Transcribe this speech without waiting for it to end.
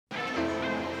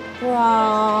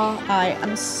bra. I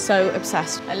am so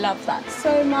obsessed. I love that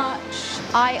so much.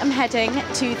 I am heading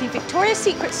to the Victoria's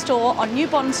Secret store on New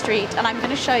Bond Street, and I'm going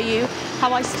to show you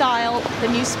how I style the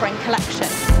new spring collection.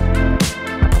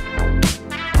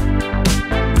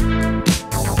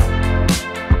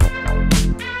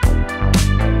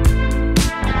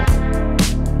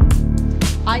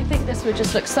 I think this would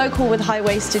just look so cool with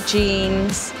high-waisted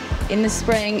jeans, in the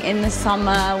spring, in the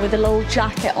summer, with a little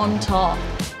jacket on top.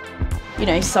 You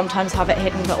know, sometimes have it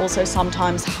hidden, but also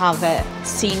sometimes have it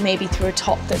seen maybe through a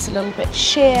top that's a little bit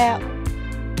sheer.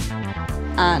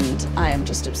 And I am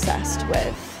just obsessed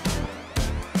with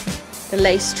the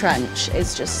lace trench.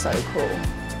 Is just so cool.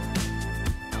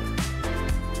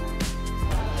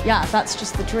 Yeah, that's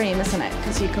just the dream, isn't it?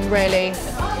 Because you can really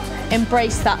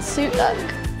embrace that suit look.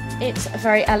 It's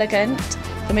very elegant,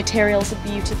 the materials are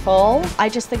beautiful. I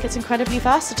just think it's incredibly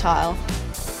versatile.